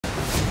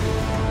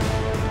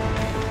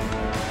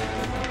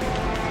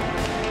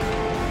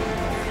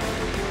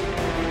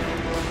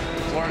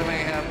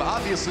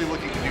obviously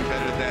looking to do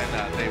better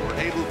than they were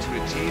able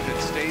to achieve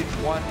in stage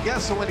 1.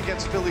 Yes, a win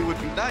against Philly would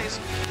be nice.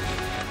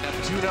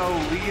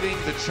 Neptuno leading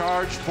the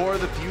charge for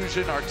the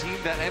Fusion, our team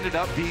that ended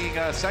up being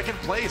second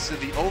place in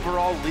the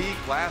overall league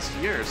last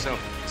year. So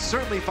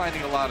certainly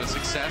finding a lot of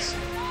success in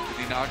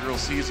the inaugural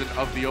season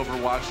of the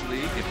Overwatch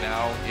League and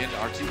now in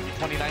our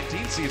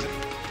 2019 season.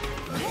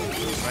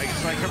 Dragon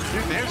Strike coming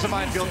through. There's a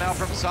minefield now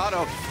from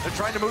Sato. They're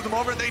trying to move them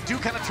over. They do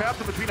kind of trap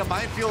them between a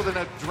minefield and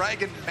a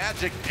Dragon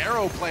Magic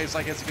arrow place,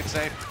 I guess you could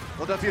say.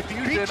 Philadelphia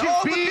Fusion.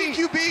 Oh, the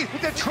BQB!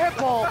 With the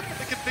triple!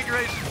 The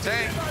configuration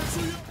tank.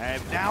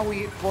 And now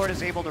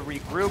Florida's able to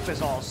regroup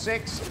as all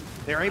 6.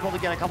 They're able to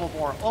get a couple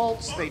more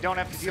ults. They don't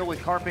have to deal with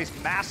Carpe's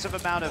massive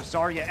amount of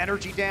Zarya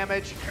energy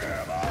damage.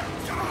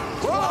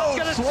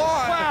 Whoa, Swan!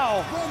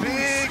 Wow!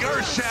 Big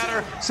Earth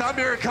Shatter.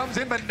 Samir comes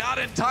in, but not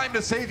in time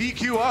to save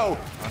EQO.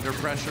 Under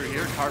pressure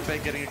here,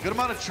 Carpe getting a good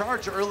amount of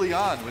charge early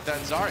on with that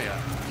Zarya.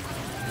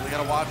 Really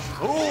gotta watch.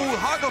 Ooh,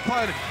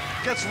 Hagopun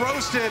gets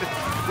roasted.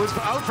 Was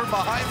out from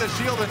behind the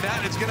shield, and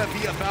that is gonna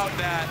be about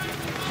that.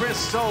 Chris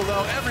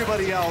Solo,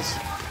 everybody else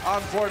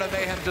on Florida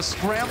Mayhem just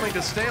scrambling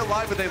to stay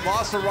alive, but they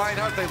lost to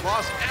Reinhardt, they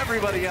lost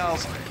everybody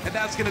else, and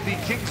that's gonna be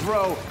Kings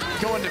Row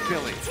going to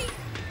Philly.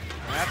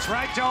 That's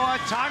right, Doa.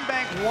 Time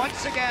Bank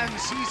once again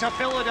sees a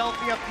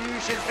Philadelphia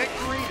Fusion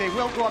victory. They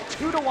will go up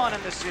 2-1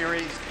 in the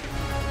series.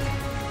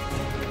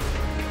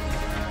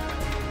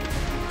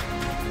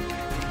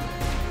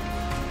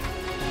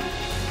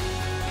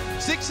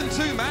 Six and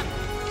 2, Matt,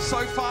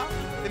 so far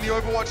in the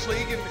Overwatch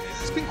League, and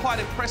it's been quite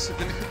impressive.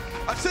 And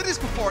I've said this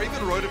before, I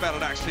even wrote about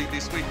it actually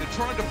this week. The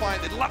Toronto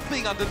Defiant, they love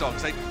being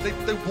underdogs. They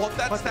want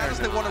that status,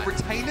 they want to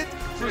retain it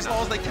for as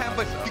long as they can,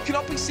 but you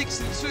cannot be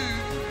 6 and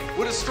 2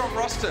 with a strong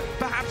roster.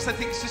 Perhaps I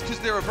think it's just because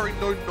they're a very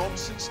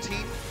no-nonsense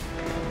team.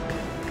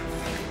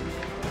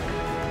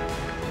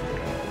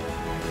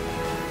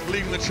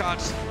 Leading the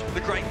charge,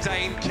 the Great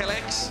Dane,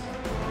 Kellex.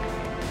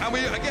 And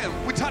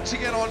we're touching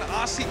again on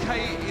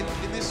RCK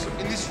in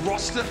this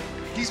roster.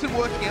 He's been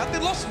working out. They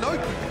lost Note.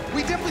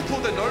 We definitely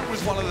thought that Note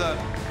was one of the,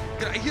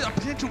 he's a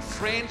potential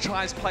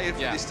franchise player for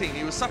this team.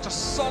 He was such a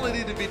solid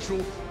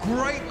individual,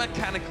 great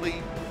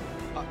mechanically,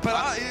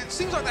 but it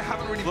seems like they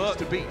haven't really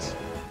missed a beat.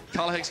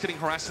 Carl getting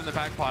harassed in the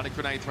back by a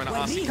grenade thrown at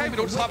RCK, but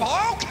also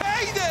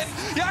okay then!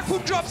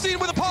 Yakub drops in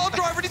with a pile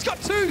driver and he's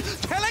got 2.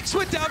 Kellex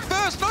went down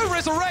first, no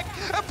resurrect,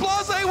 and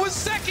Blase was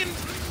second.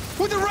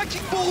 With a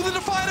wrecking ball, the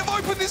Defiant have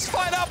opened this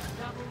fight up.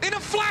 In a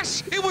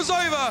flash, it was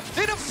over.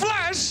 In a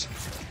flash,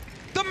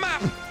 the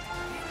map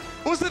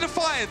was the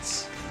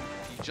Defiance.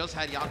 He just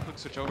had Yakub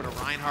switch over to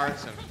Reinhardt,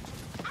 so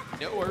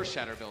no Earth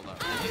Shatter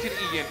build-up. You can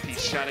EMP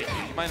Shatter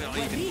here. You might not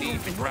even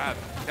need to grab.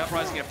 The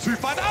Uprising have 2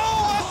 fights.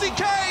 Oh,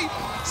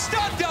 RCK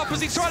stunned up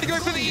as he tried to go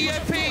for the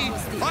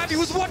EMP. Ivy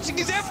was watching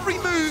his every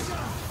move.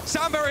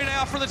 Soundberry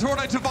now from the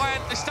Toronto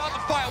Defiant. They start the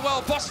fight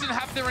well. Boston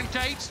have their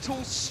engage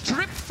tool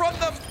stripped from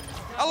them,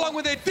 along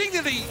with their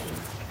dignity.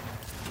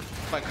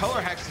 But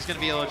Color Hex is going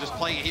to be able to just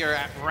play here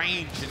at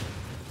range and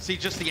see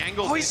just the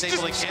angle he's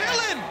able to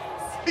get.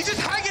 He's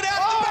just hanging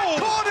out in the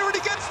back corner and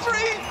he gets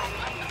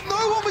 3.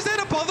 No one was there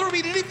to bother him.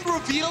 He didn't even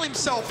reveal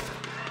himself.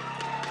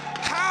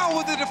 How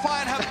would the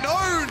Defiant have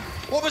known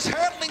what was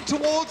hurtling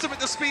towards him at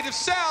the speed of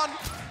sound?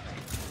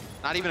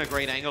 Not even a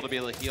great angle to be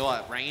able to heal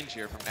at range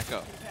here from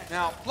Echo.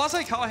 Now,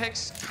 Blase Color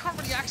Hex can't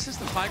really access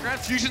the high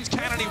ground. Fusion's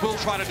can, and he will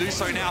try to do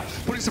so now.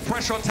 Putting some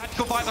pressure on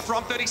Tactical Visor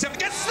from 37.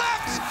 Gets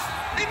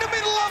slapped in the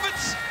middle of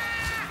it.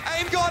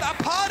 Aim got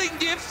a parting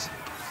gift.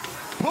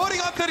 Putting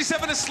on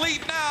 37 to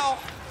sleep now.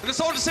 The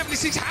Soldier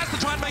 76 has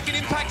to try and make an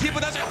impact here,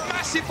 but that's a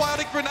massive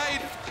biotic grenade.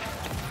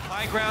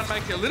 High ground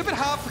making it a little bit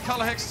hard for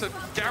Color Hex to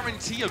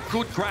guarantee a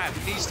good grab.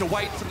 He needs to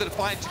wait for the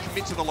Defiant to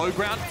commit to the low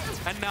ground,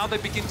 and now they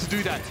begin to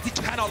do that. He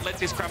cannot let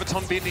this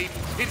Graviton be needed.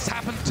 It's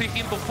happened to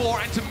him before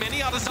and to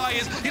many other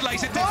Zayas. He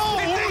lays it down.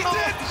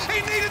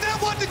 He needed that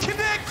one to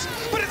connect,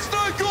 but it's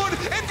no good.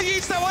 Empty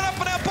eats that one up,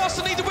 and now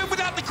Boston need to win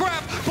without the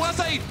grab.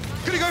 Blase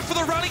gonna go for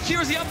the running here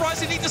as the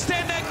Uprising need to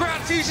stand their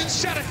ground. Fusion's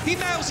shattered. He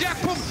nails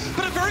Yakpum,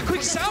 but a very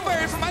quick sound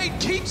barrier from 8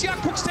 keeps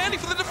Yakpum standing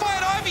for the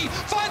Defiant. Ivy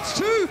finds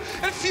 2,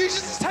 and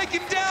Fusion's is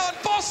taken down.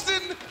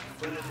 Boston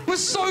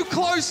was so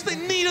close. They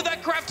needed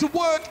that grab to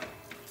work.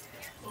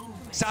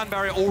 Sound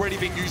barrier already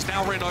being used.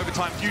 Now we're in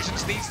overtime.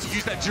 Fusions needs to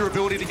use that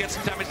durability to get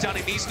some damage done.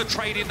 He needs to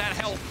trade in that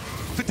health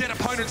for dead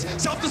opponents.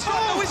 Self-destruct.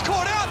 Oh, he's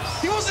caught out.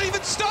 He wasn't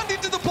even stunned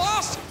into the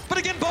blast. But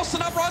again,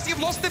 Boston Uprising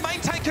have lost their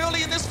main tank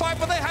early in this fight,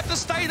 but they have to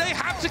stay. They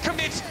have to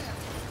commit.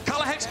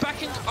 Color Hex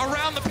backing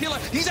around the pillar.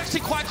 He's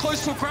actually quite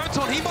close to a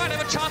Graviton. He might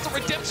have a chance at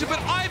redemption, but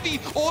Ivy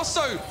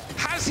also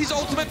has his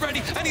ultimate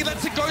ready, and he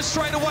lets it go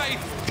straight away.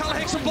 Color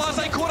Hex and Blase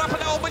caught up in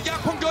the ultimate.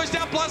 Yakpum goes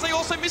down. Blase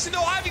also missing,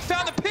 though. Ivy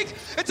found the pick.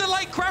 It's a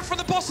late craft from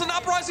the Boston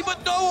Uprising,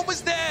 but no one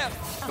was there.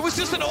 It was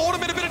just an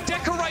ornament, a bit of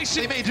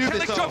decoration. They may do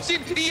this, drops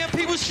in.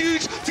 EMP was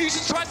huge.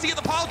 Fusion tries to get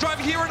the pile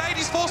driver here, and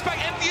 80's forced back.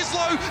 Empty is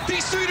low.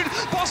 Desuited.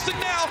 Boston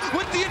now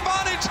with the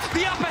advantage,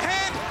 the upper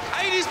hand.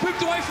 80's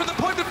pooped away from the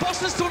point, but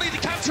Boston still need to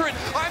capture it.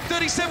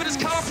 IM37 is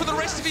cut off for the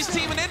rest of his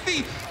team, and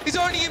Envy is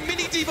only in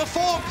mini diva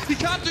form. He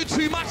can't do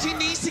too much. He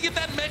needs to get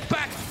that med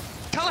back.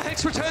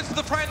 Hex returns to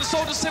the fray, and the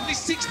Soldier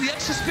 76. The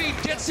extra speed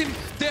gets him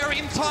there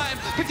in time.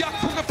 But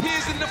Yakpung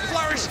appears in a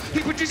flourish. He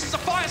produces a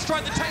fire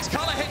strike that takes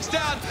Hex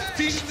down.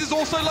 Fusions is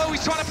also low.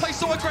 He's trying to play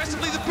so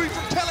aggressively. The boot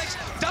from Kellex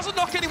doesn't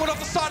knock anyone off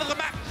the side of the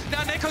map.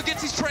 Now Neko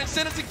gets his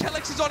Transcendence, and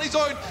Kellex is on his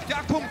own.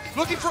 Yakpung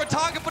looking for a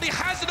target, but he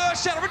has an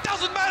Earth Shatter. It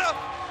doesn't matter.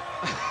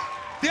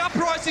 The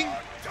Uprising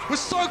was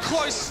so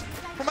close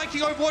from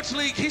making Overwatch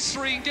League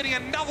history and getting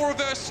another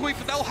reverse sweep,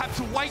 but they'll have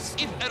to wait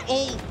if at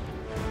all.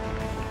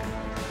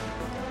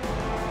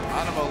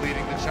 Animo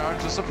leading the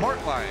charge. The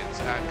support lines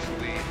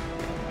actually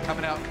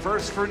coming out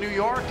first for New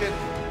York,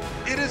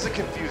 and it is a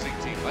confusing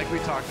team, like we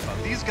talked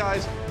about. These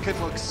guys can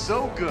look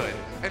so good,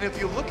 and if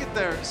you look at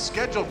their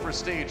schedule for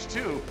Stage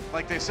 2,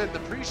 like they said in the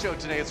pre-show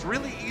today, it's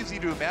really easy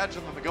to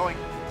imagine them going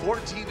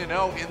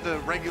 14-0 in the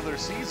regular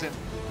season,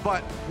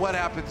 but what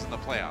happens in the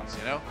playoffs,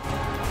 you know?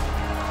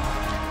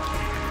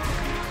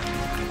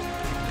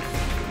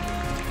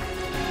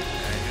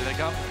 And here they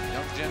come.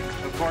 Young Jin,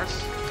 of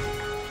course,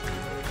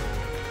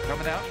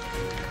 coming out.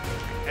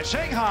 And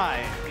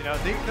Shanghai, you know,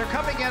 they're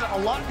coming in. A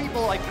lot of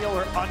people, I feel,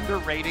 are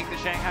underrating the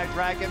Shanghai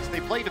Dragons. They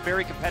played a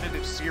very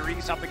competitive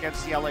series up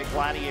against the LA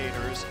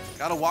Gladiators.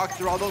 Got to walk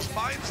through all those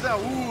mines now.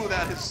 Ooh,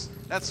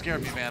 that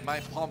scared me, man.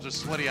 My palms are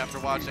sweaty after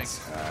watching.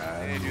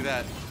 They didn't do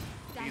that.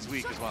 He's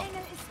weak as well.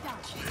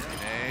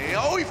 Hey,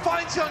 oh, he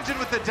finds Youngjin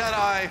with the dead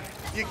eye.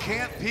 You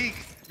can't peek.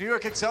 New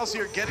York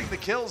Excelsior getting the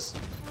kills.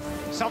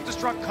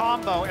 Self-destruct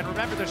combo, and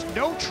remember, there's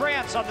no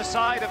trance on the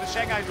side of the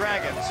Shanghai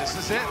Dragons. This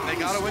is it. They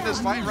got to win this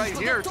fight right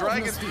here.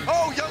 Dragons.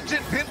 Oh,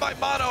 Youngjin pinned by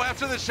Mono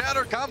after the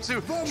shatter.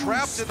 Kamsu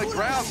trapped in the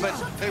ground, but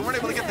they weren't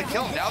able to get the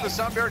kill. Now the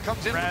Sound Bear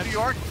comes in from New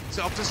York.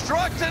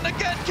 Self-destruct, and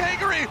again,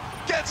 Kaguri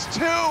gets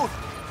two.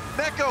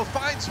 Meko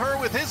finds her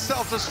with his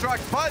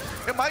self-destruct, but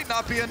it might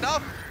not be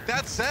enough.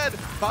 That said,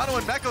 Mono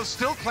and Meko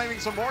still claiming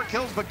some more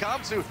kills, but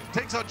Kamsu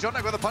takes out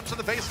Jonak with a punch to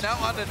the face. Now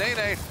on to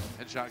Nene.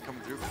 Headshot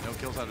coming through, but no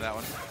kills out of that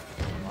one.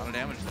 A lot of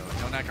damage though.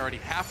 Jonak already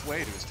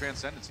halfway to his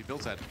Transcendence. He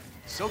builds that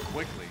so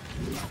quickly.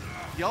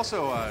 He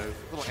also,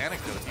 little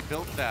anecdote, he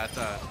built that,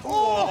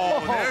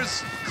 oh,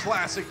 there's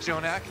classic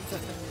Jonak.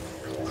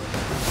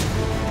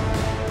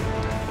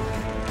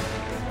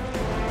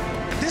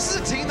 This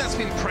is a team that's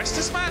been pressed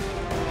this man,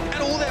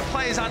 and all their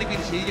players aren't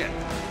even here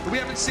yet. We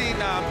haven't seen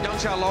Young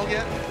Xiaolong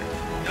yet.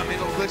 I mean,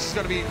 this is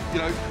going to be, you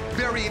know,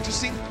 very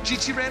interesting.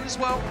 Jichiren as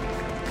well.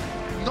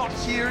 Not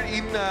here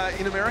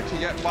in America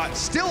yet, but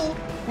still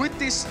with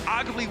this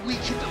arguably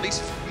weakened, at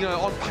least, you know,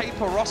 on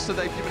paper roster,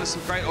 they've given us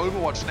some great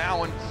Overwatch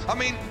now. And I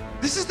mean,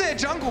 this is their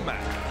jungle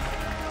map.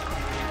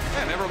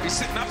 Man, everyone will be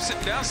sitting up,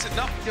 sitting down, sitting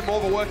up, get more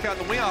of a workout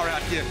than we are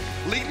out here.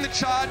 Leading the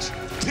charge,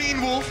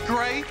 Teen Wolf,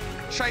 Grey,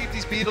 shaved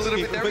his beard a little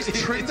bit there.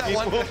 He's trimmed that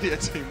one. Yeah,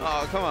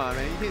 oh, come on,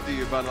 man. You can't do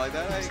your butt like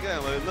that. Hey, you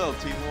got a little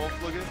Teen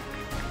Wolf looking.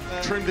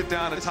 Trimmed it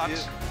down a touch.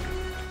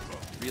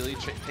 Really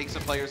takes the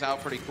players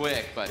out pretty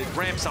quick, but it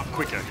ramps up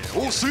quicker.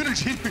 Oh, sooner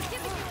Jinmu.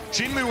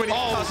 Jinmu when he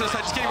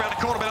just getting around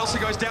the corner, but also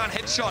goes down,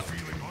 headshot.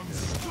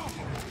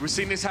 We've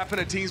seen this happen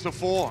at teams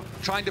before.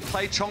 Trying to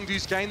play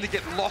Chengdu's game, they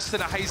get lost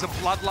in a haze of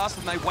bloodlust,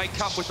 and they wake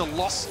up with a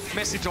lost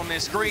message on their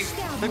screen.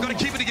 They've got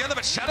to keep it together,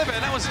 but Shadowbear,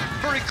 that was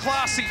very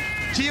classy.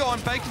 Keo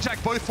and Bacon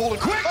Jack both falling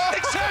quick.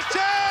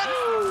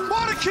 Exception!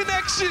 What a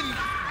connection!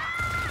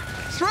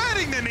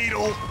 Threading the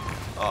needle.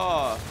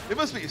 Oh, it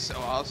must be so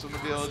awesome to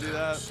be able to do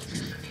that.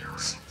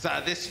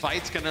 So this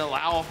fight's going to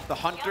allow the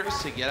Hunters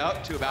to get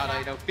up to about,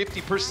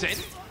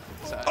 50%.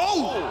 So,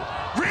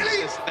 oh,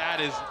 really?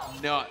 That is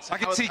nuts. I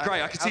can see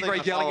Grey. I can see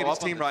Grey yelling at his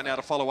team right now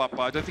to follow up,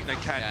 but I don't think they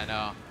can.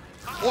 Yeah,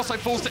 no. Also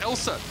falls to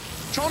Elsa.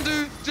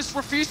 Chengdu just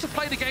refused to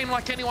play the game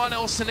like anyone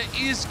else, and it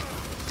is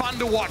fun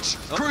to watch.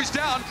 Oh. Cruz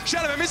down,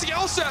 Shadowman missing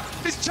Elsa.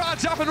 He's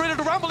charged up and ready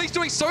to rumble. He's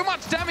doing so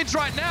much damage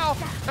right now.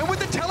 And with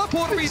the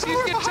teleporter, he's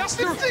using it just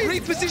to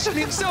reposition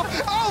himself.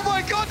 Oh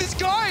my God, this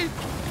guy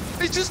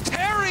is just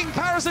tearing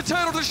Paris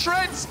Eternal to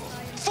shreds.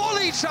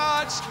 Fully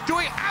charged,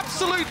 doing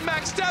absolute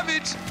max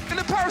damage, and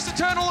the Paris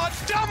Eternal are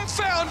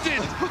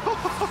dumbfounded.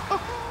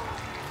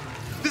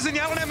 There's an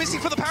Yellow now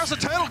missing for the Paris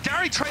Eternal.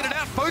 Gary traded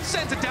out, both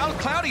sent it down.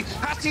 Cloudy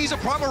has to use a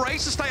Primal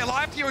Rage to stay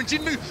alive here, and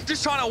Jinmu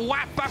just trying to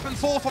whap back and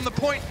forth on the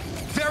point.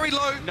 Very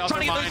low,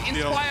 trying to get those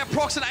Inspire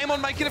procs, and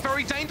Amon making it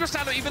very dangerous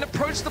now to even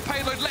approach the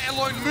payload, let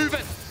alone move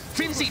it.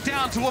 Finzi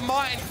down to a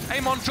mine.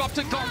 Amon dropped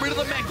it, got rid of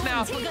the mech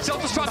now.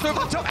 Self-destruct over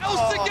the top.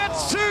 Elsa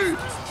gets two.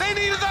 They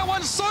needed that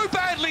one so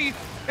badly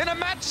in a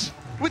match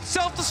with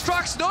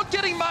self-destructs not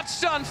getting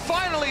much done.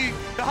 Finally,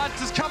 the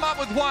Hunters come up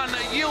with one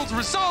that yields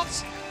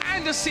results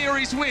and a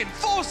series win.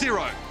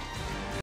 4-0.